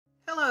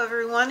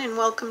everyone, and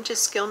welcome to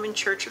Skillman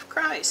Church of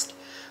Christ.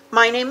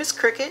 My name is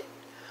Cricket.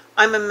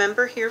 I'm a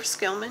member here of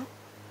Skillman.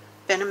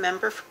 Been a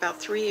member for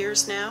about 3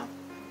 years now.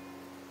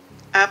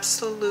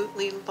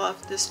 Absolutely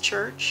love this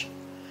church,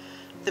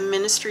 the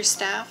ministry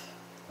staff,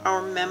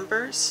 our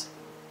members,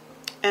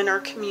 and our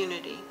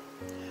community.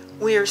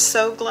 We are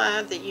so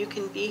glad that you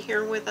can be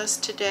here with us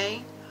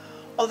today.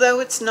 Although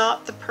it's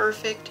not the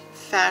perfect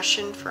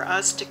fashion for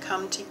us to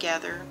come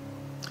together,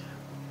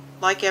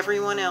 like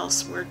everyone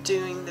else, we're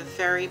doing the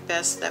very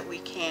best that we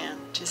can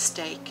to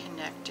stay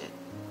connected.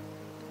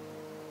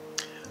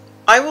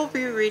 I will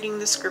be reading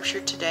the scripture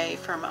today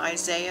from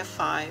Isaiah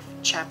 5,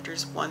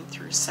 chapters 1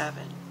 through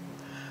 7.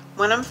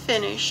 When I'm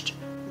finished,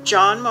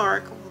 John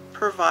Mark will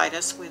provide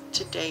us with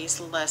today's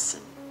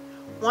lesson.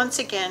 Once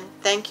again,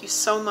 thank you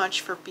so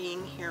much for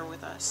being here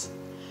with us.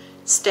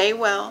 Stay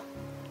well,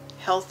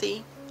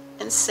 healthy,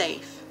 and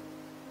safe.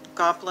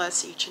 God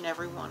bless each and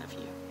every one of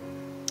you.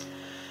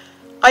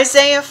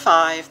 Isaiah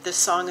 5, the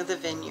Song of the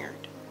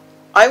Vineyard.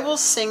 I will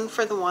sing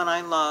for the one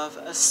I love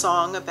a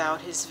song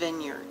about his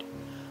vineyard.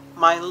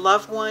 My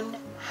loved one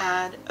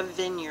had a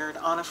vineyard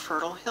on a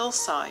fertile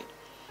hillside.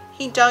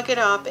 He dug it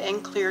up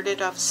and cleared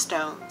it of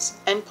stones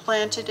and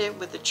planted it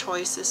with the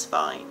choicest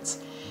vines.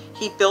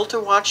 He built a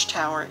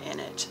watchtower in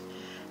it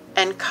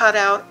and cut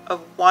out a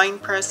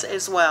winepress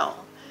as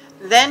well.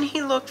 Then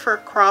he looked for a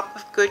crop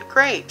of good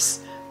grapes,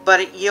 but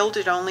it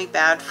yielded only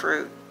bad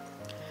fruit.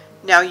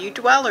 Now you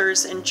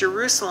dwellers in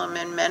Jerusalem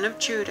and men of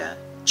Judah,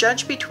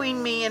 judge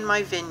between me and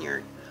my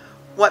vineyard.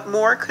 What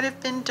more could have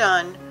been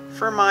done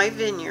for my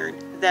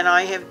vineyard than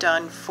I have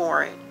done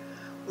for it?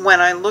 When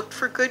I looked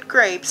for good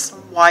grapes,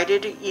 why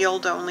did it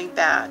yield only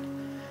bad?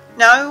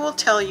 Now I will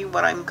tell you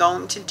what I'm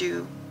going to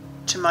do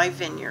to my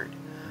vineyard.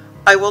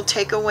 I will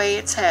take away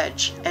its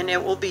hedge, and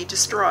it will be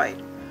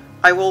destroyed.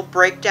 I will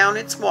break down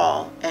its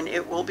wall, and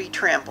it will be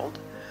trampled.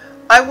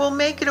 I will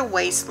make it a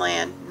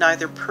wasteland,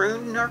 neither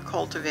pruned nor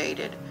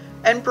cultivated,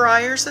 and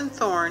briars and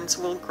thorns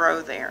will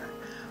grow there.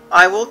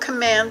 I will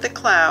command the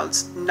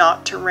clouds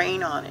not to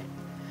rain on it.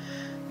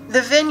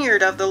 The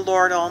vineyard of the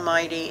Lord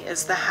Almighty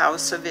is the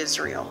house of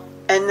Israel,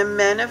 and the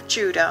men of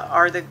Judah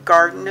are the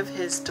garden of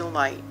his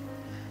delight.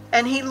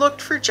 And he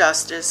looked for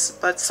justice,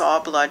 but saw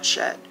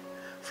bloodshed,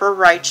 for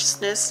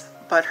righteousness,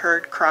 but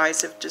heard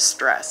cries of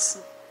distress.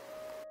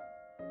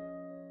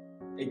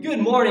 Hey, good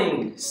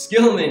morning,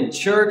 Skillman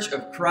Church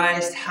of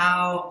Christ.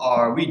 How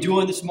are we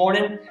doing this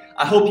morning?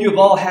 I hope you have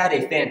all had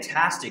a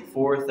fantastic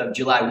 4th of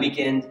July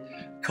weekend,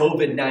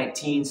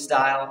 COVID-19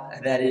 style,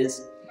 that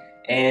is.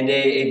 And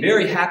a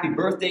very happy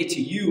birthday to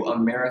you,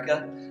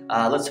 America.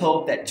 Let's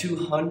hope that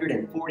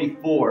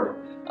 244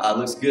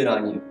 looks good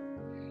on you.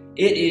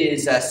 It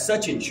is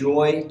such a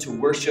joy to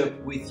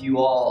worship with you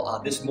all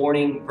this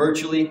morning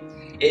virtually.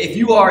 If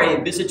you are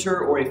a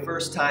visitor or a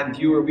first-time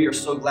viewer, we are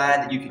so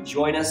glad that you could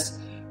join us.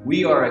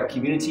 We are a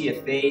community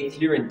of faith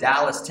here in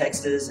Dallas,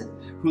 Texas, and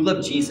who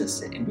love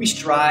Jesus. And we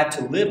strive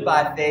to live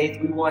by faith.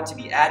 We want to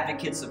be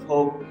advocates of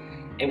hope.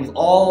 And with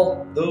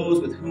all those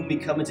with whom we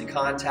come into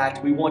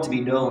contact, we want to be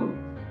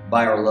known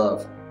by our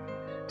love.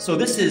 So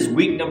this is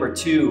week number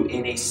 2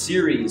 in a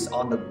series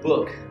on the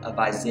book of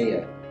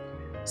Isaiah.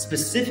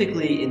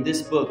 Specifically in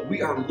this book,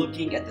 we are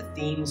looking at the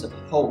themes of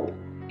hope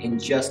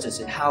and justice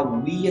and how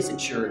we as a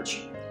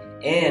church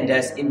and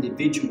as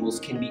individuals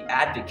can be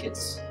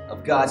advocates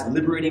of God's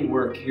liberating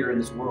work here in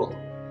this world.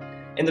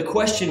 And the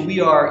question we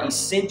are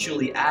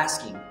essentially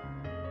asking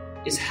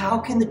is, how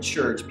can the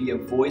church be a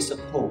voice of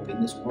hope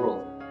in this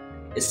world?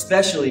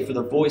 Especially for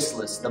the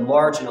voiceless, the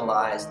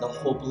marginalized, the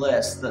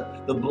hopeless, the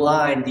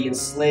blind, the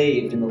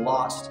enslaved, and the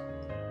lost.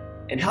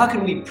 And how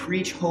can we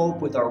preach hope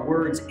with our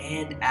words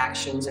and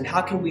actions? And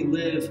how can we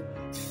live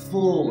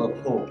full of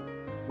hope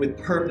with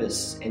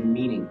purpose and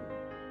meaning?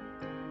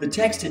 The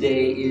text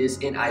today is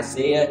in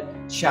Isaiah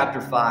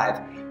chapter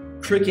 5.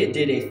 Cricket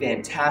did a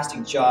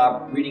fantastic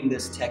job reading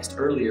this text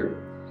earlier.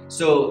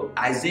 So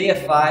Isaiah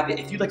 5,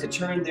 if you'd like to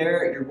turn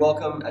there, you're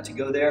welcome to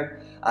go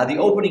there. The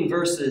opening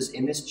verses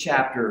in this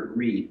chapter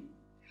read,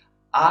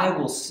 I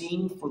will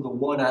sing for the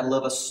one I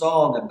love a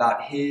song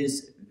about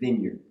his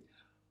vineyard.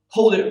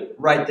 Hold it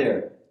right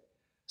there.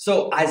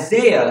 So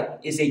Isaiah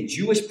is a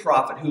Jewish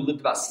prophet who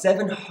lived about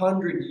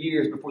 700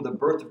 years before the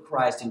birth of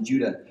Christ in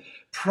Judah.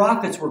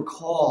 Prophets were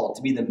called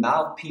to be the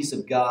mouthpiece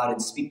of God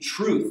and speak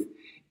truth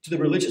to the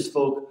religious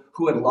folk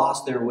who had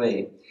lost their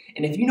way.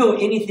 And if you know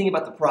anything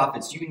about the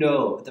prophets, you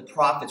know that the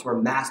prophets were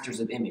masters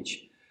of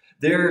image.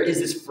 There is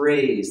this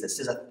phrase that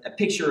says a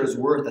picture is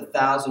worth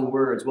 1,000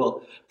 words.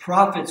 Well,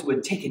 prophets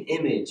would take an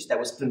image that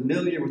was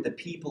familiar with the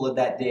people of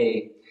that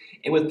day,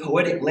 and with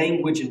poetic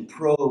language and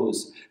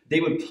prose,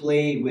 they would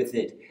play with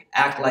it,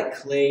 act like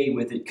clay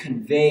with it,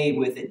 convey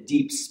with it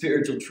deep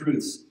spiritual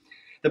truths.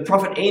 The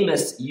prophet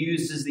Amos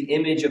uses the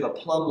image of a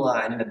plumb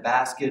line in a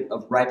basket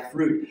of ripe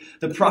fruit.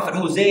 The prophet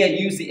Hosea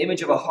used the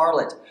image of a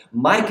harlot.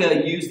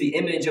 Micah used the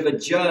image of a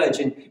judge.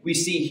 And we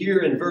see here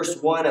in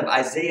verse 1 of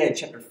Isaiah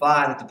chapter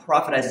 5 that the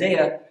prophet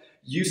Isaiah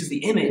uses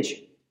the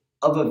image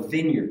of a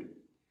vineyard.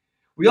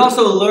 We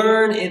also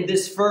learn in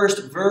this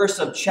first verse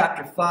of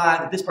chapter 5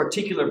 that this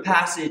particular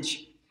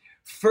passage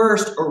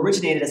first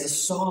originated as a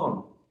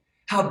song.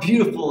 How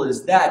beautiful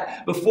is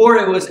that? Before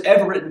it was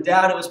ever written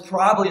down, it was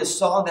probably a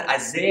song that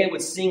Isaiah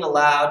would sing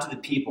aloud to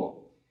the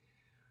people.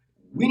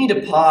 We need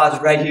to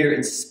pause right here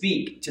and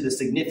speak to the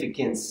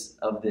significance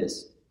of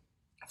this.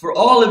 For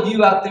all of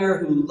you out there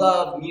who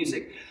love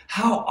music,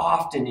 how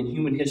often in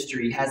human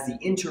history has the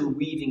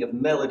interweaving of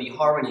melody,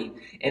 harmony,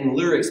 and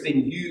lyrics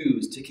been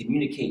used to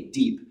communicate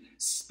deep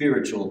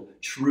spiritual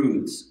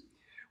truths?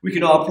 We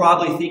can all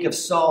probably think of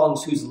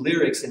songs whose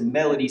lyrics and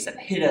melodies have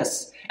hit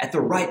us at the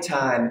right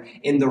time,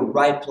 in the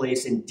right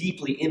place, and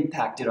deeply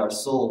impacted our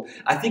soul.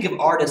 I think of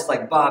artists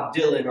like Bob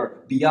Dylan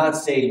or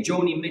Beyonce,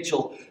 Joni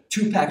Mitchell,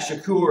 Tupac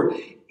Shakur,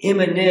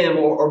 Eminem,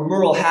 or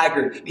Merle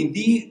Haggard. I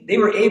mean, they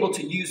were able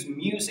to use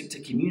music to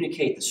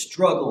communicate the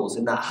struggles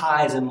and the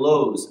highs and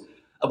lows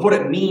of what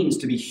it means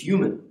to be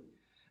human.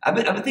 I've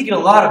been thinking a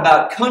lot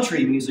about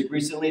country music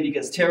recently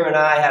because Tara and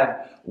I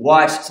have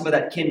watched some of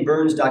that Ken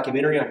Burns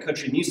documentary on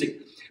country music.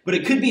 But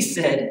it could be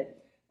said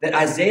that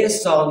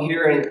Isaiah's song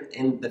here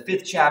in the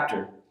 5th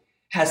chapter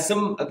has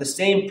some of the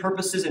same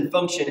purposes and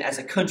function as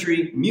a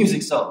country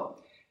music song.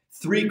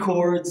 3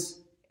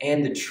 chords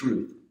and the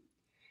truth.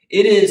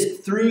 It is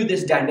through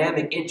this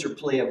dynamic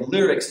interplay of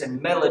lyrics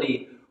and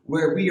melody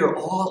where we are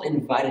all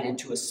invited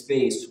into a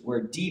space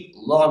where deep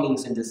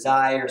longings and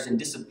desires and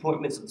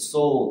disappointments of the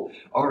soul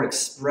are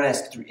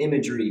expressed through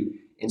imagery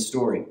and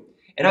story.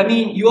 And I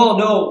mean, you all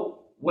know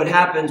what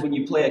happens when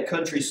you play a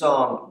country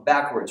song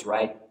backwards,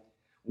 right?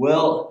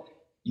 Well,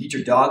 you get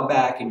your dog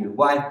back and your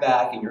wife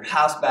back and your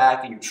house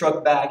back and your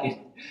truck back. And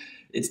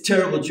it's a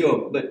terrible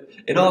joke. But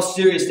in all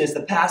seriousness,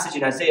 the passage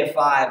in Isaiah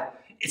 5,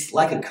 it's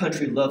like a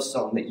country love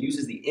song that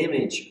uses the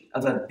image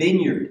of a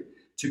vineyard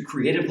to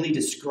creatively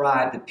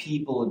describe the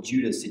people of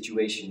Judah's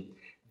situation.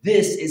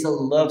 This is a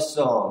love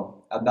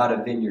song about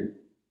a vineyard.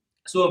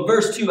 So in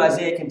verse 2,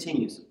 Isaiah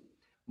continues,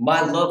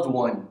 "My loved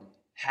one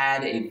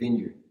had a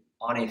vineyard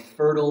on a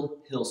fertile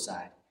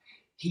hillside.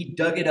 He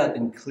dug it up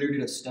and cleared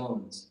it of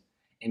stones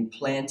and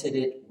planted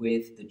it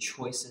with the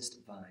choicest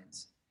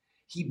vines.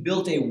 He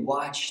built a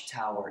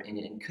watchtower in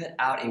it and cut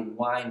out a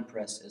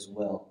winepress as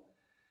well.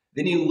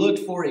 Then he looked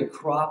for a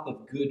crop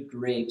of good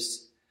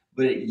grapes,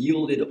 but it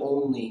yielded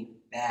only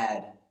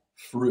bad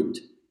fruit."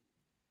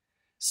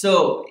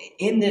 So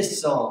in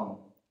this song,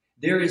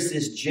 there is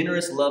this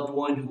generous loved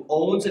one who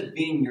owns a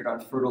vineyard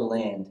on fertile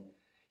land.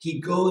 He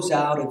goes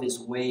out of his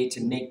way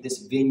to make this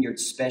vineyard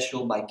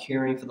special by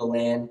caring for the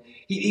land.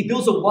 He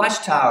builds a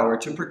watchtower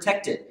to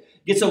protect it,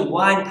 gets a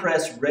wine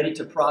press ready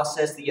to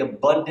process the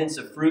abundance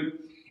of fruit,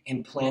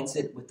 and plants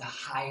it with the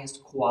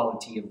highest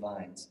quality of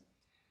vines.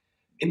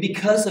 And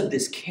because of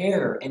this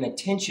care and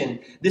attention,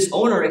 this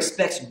owner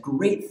expects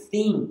great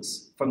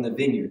things from the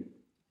vineyard.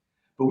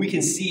 But we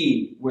can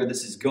see where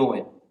this is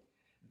going.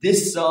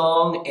 This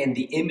song and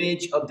the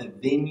image of the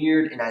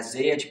vineyard in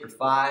Isaiah chapter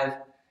 5,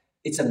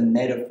 it's a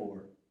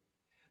metaphor.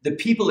 The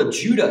people of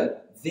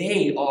Judah,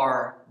 they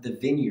are the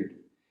vineyard.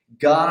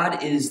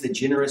 God is the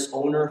generous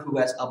owner who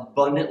has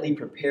abundantly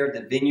prepared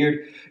the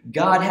vineyard.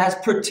 God has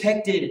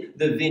protected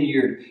the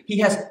vineyard. He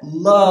has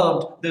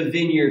loved the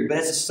vineyard. But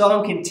as the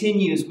song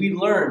continues, we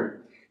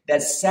learn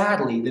that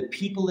sadly, the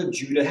people of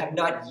Judah have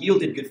not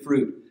yielded good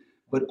fruit,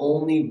 but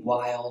only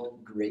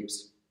wild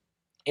grapes.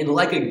 And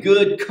like a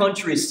good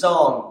country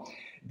song,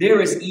 there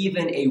is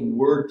even a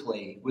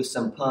wordplay with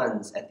some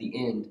puns at the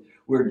end,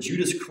 where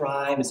Judah's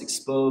crime is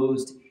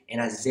exposed and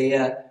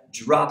Isaiah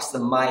drops the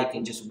mic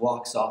and just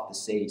walks off the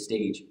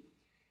stage.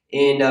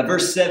 In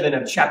verse 7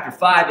 of chapter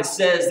 5, it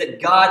says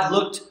that God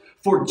looked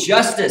for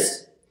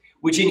justice,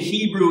 which in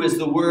Hebrew is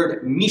the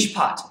word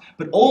mishpat,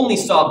 but only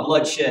saw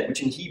bloodshed,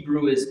 which in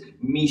Hebrew is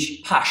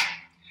mishpash.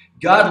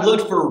 God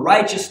looked for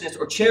righteousness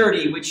or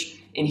charity,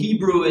 which in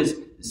Hebrew is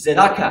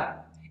zedakah,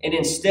 and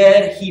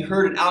instead he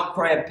heard an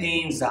outcry of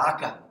pain,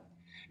 za'aka.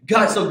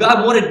 So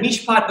God wanted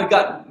mishpat, but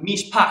got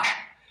mishpash.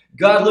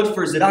 God looked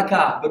for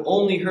zedakah, but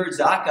only heard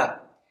za'aka.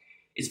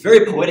 It's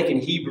very poetic in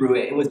Hebrew,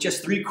 and with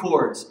just 3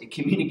 chords, it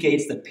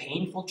communicates the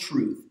painful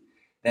truth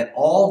that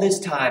all this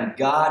time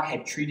God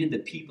had treated the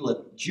people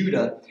of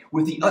Judah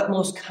with the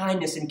utmost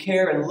kindness and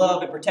care and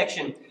love and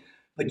protection,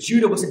 but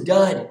Judah was a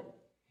dud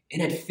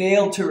and had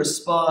failed to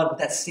respond with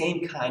that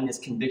same kindness,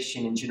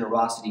 conviction, and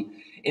generosity.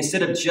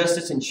 Instead of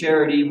justice and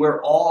charity,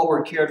 where all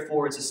were cared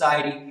for in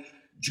society,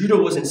 Judah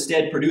was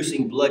instead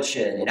producing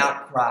bloodshed and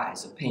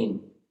outcries of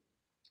pain.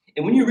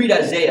 And when you read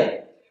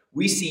Isaiah,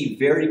 we see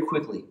very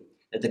quickly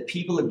that the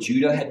people of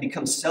Judah had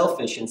become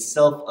selfish and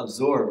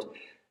self-absorbed.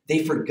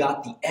 They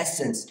forgot the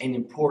essence and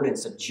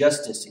importance of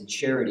justice and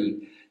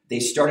charity.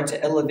 They started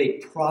to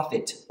elevate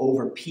profit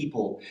over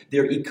people,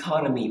 their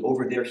economy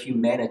over their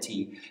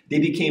humanity. They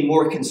became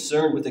more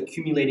concerned with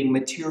accumulating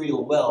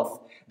material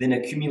wealth than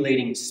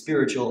accumulating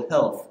spiritual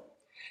health.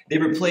 They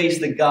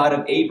replaced the God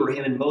of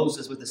Abraham and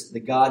Moses with the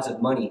gods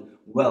of money,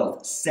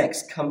 wealth,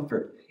 sex,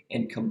 comfort,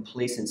 and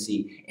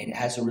complacency. And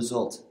as a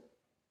result,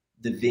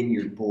 the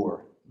vineyard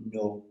bore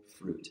no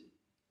fruit.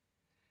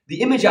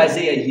 The image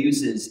Isaiah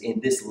uses in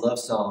this love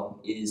song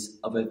is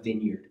of a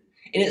vineyard.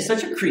 And it's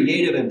such a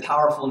creative and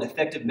powerful and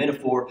effective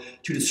metaphor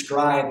to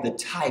describe the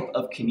type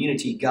of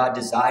community God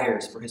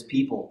desires for his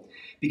people.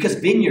 Because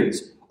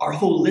vineyards are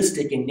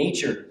holistic in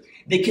nature.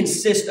 They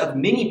consist of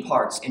many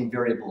parts and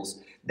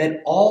variables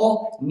that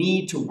all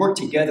need to work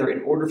together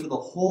in order for the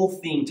whole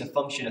thing to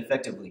function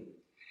effectively.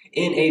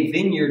 In a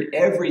vineyard,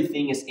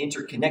 everything is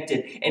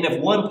interconnected, and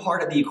if one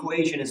part of the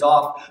equation is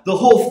off, the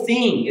whole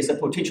thing is a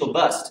potential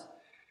bust.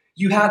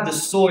 You have the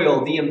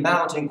soil, the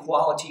amount and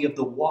quality of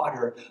the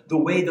water, the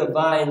way the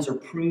vines are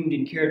pruned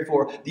and cared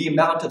for, the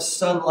amount of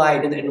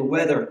sunlight and the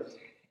weather.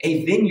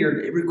 A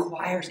vineyard, it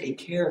requires a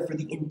care for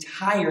the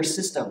entire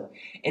system.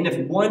 And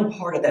if one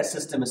part of that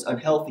system is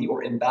unhealthy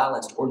or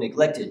imbalanced or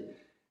neglected,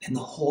 then the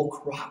whole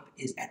crop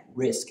is at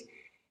risk.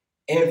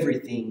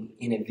 Everything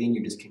in a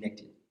vineyard is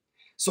connected.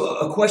 So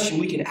a question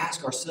we can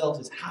ask ourselves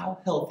is, how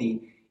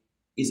healthy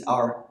is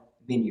our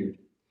vineyard?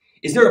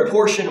 Is there a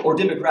portion or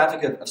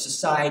demographic of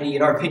society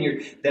in our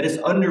vineyard that is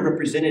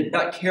underrepresented,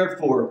 not cared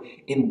for,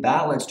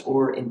 imbalanced,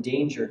 or in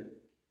danger?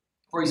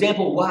 For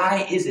example,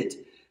 why is it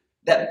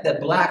that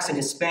blacks and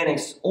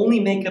Hispanics only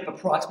make up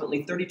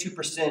approximately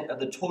 32% of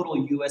the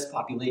total U.S.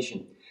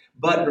 population,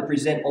 but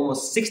represent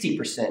almost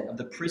 60% of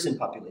the prison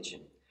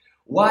population?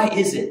 Why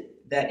is it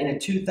that in a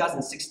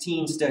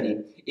 2016 study,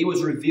 it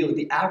was revealed that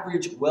the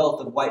average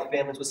wealth of white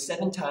families was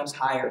 7 times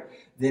higher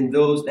than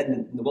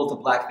the wealth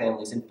of black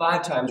families and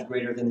 5 times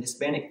greater than the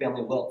Hispanic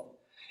family wealth?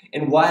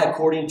 And why,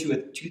 according to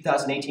a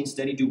 2018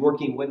 study, do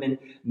working women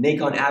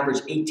make on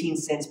average 18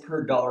 cents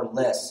per dollar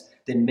less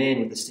than men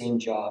with the same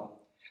job?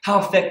 How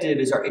effective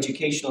is our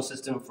educational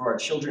system for our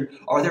children?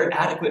 Are there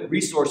adequate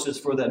resources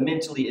for the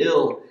mentally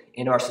ill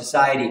in our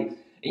society?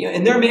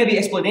 And there may be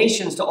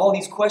explanations to all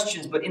these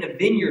questions, but in a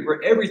vineyard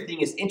where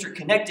everything is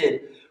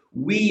interconnected,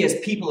 we as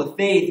people of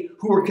faith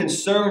who are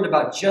concerned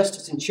about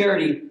justice and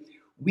charity,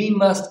 we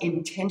must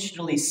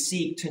intentionally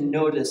seek to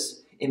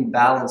notice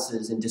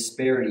imbalances and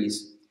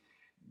disparities.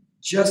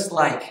 Just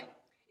like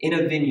in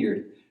a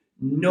vineyard,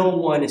 no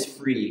one is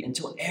free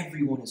until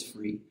everyone is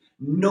free.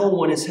 No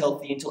one is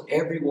healthy until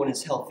everyone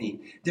is healthy.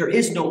 There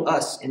is no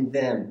us and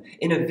them.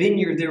 In a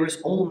vineyard, there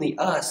is only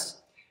us.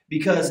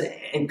 Because,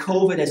 and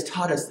COVID has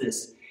taught us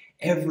this,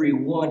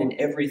 everyone and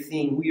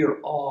everything, we are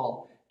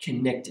all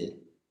connected.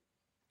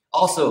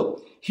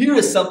 Also, here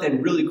is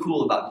something really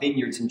cool about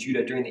vineyards in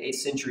Judah during the 8th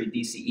century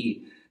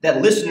BCE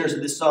that listeners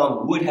of this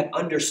song would have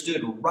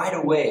understood right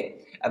away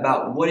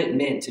about what it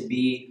meant to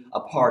be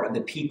a part of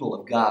the people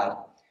of God.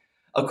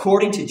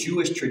 According to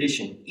Jewish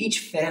tradition, each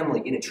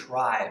family in a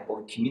tribe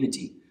or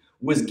community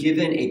was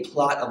given a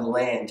plot of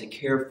land to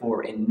care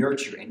for and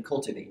nurture and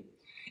cultivate.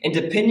 And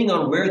depending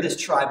on where this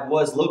tribe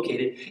was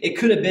located, it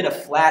could have been a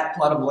flat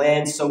plot of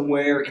land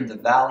somewhere in the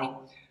valley.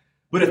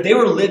 But if they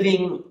were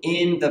living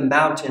in the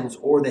mountains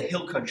or the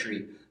hill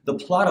country, the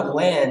plot of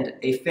land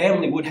a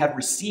family would have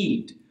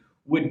received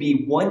would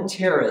be one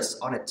terrace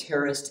on a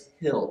terraced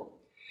hill.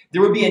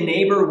 There would be a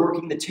neighbor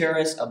working the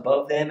terrace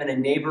above them and a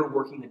neighbor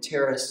working the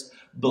terrace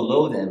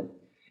below them.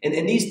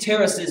 And these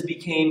terraces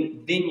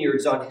became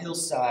vineyards on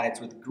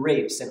hillsides with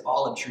grapes and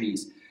olive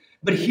trees.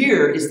 But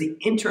here is the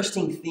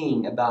interesting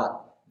thing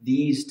about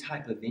these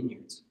type of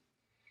vineyards.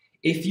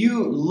 If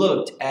you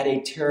looked at a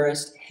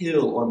terraced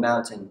hill or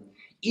mountain,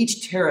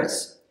 each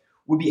terrace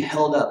would be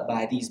held up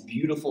by these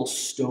beautiful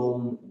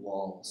stone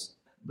walls.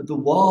 But the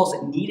walls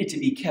needed to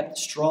be kept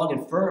strong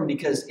and firm,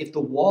 because if the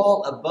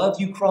wall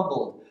above you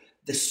crumbled,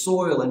 the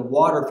soil and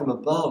water from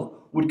above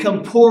would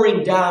come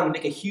pouring down and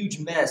make a huge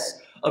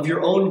mess of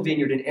your own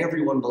vineyard and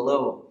everyone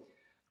below.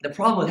 The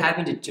problem with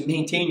having to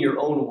maintain your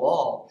own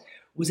wall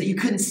was that you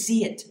couldn't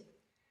see it.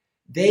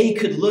 They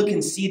could look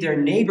and see their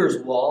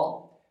neighbor's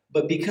wall,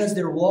 but because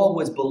their wall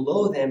was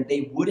below them,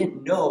 they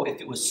wouldn't know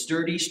if it was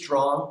sturdy,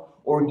 strong,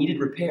 or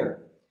needed repair.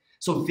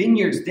 So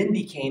vineyards then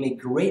became a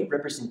great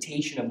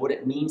representation of what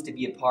it means to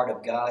be a part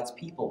of God's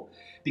people.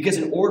 Because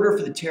in order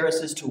for the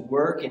terraces to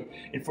work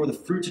and for the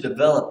fruit to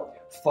develop,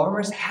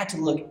 farmers had to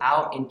look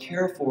out and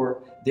care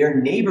for their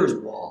neighbor's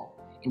wall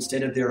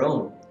instead of their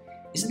own.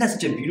 Isn't that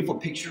such a beautiful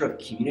picture of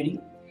community?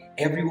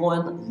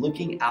 Everyone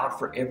looking out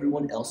for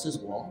everyone else's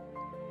wall.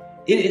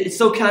 It's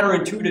so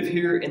counterintuitive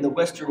here in the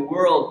Western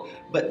world,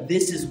 but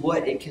this is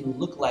what it can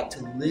look like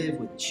to live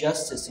with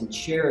justice and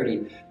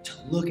charity, to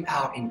look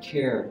out and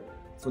care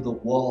for the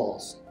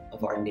walls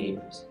of our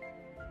neighbors.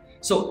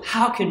 So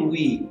how can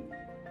we,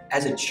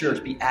 as a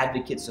church, be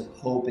advocates of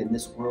hope in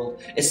this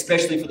world,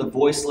 especially for the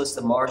voiceless,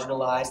 the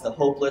marginalized, the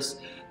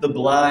hopeless, the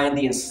blind,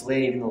 the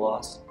enslaved, and the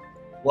lost?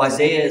 Well,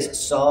 Isaiah's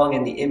song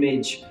and the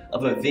image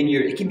of a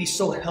vineyard, it can be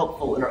so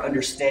helpful in our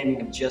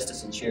understanding of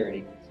justice and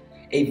charity.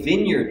 A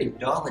vineyard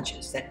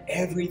acknowledges that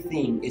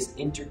everything is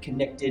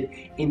interconnected,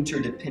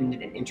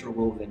 interdependent, and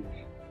interwoven.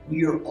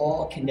 We are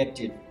all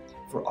connected.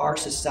 For our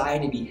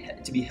society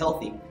to be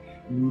healthy,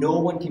 no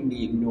one can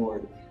be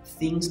ignored.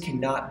 Things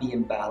cannot be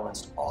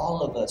imbalanced.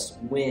 All of us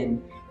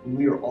win when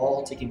we are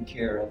all taken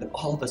care of, and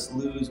all of us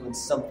lose when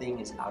something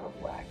is out of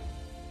whack.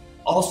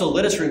 Also,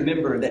 let us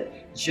remember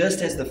that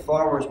just as the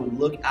farmers would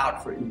look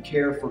out for and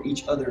care for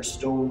each other's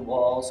stone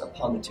walls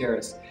upon the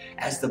terrace,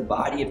 as the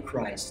body of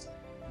Christ,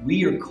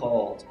 we are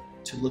called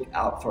to look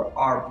out for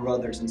our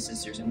brothers and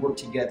sisters and work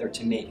together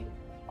to make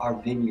our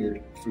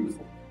vineyard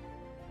fruitful.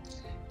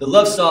 The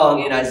love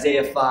song in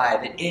Isaiah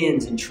 5, it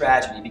ends in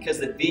tragedy because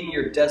the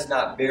vineyard does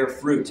not bear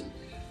fruit.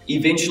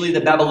 Eventually,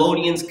 the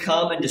Babylonians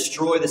come and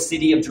destroy the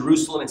city of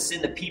Jerusalem and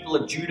send the people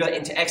of Judah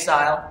into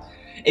exile.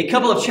 A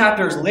couple of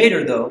chapters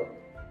later, though,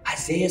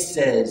 Isaiah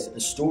says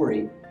the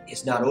story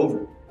is not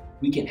over.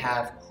 We can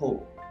have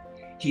hope.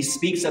 He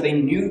speaks of a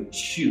new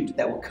shoot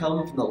that will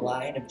come from the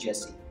line of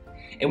Jesse.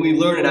 And we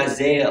learn in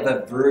Isaiah of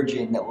a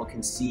virgin that will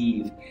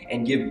conceive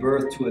and give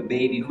birth to a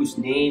baby whose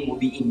name will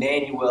be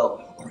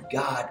Emmanuel, or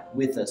God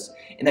with us,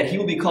 and that he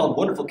will be called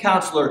Wonderful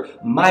Counselor,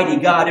 Mighty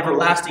God,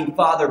 Everlasting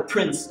Father,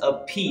 Prince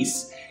of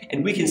Peace.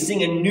 And we can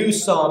sing a new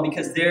song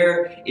because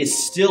there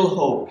is still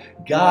hope.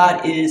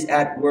 God is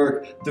at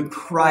work. The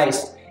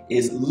Christ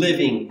is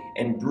living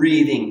and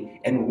breathing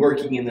and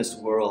working in this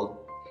world.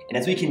 And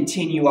as we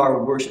continue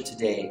our worship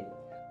today,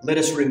 let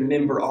us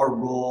remember our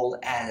role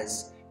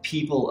as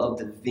people of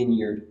the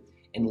vineyard,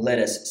 and let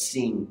us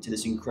sing to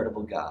this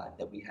incredible God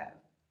that we have.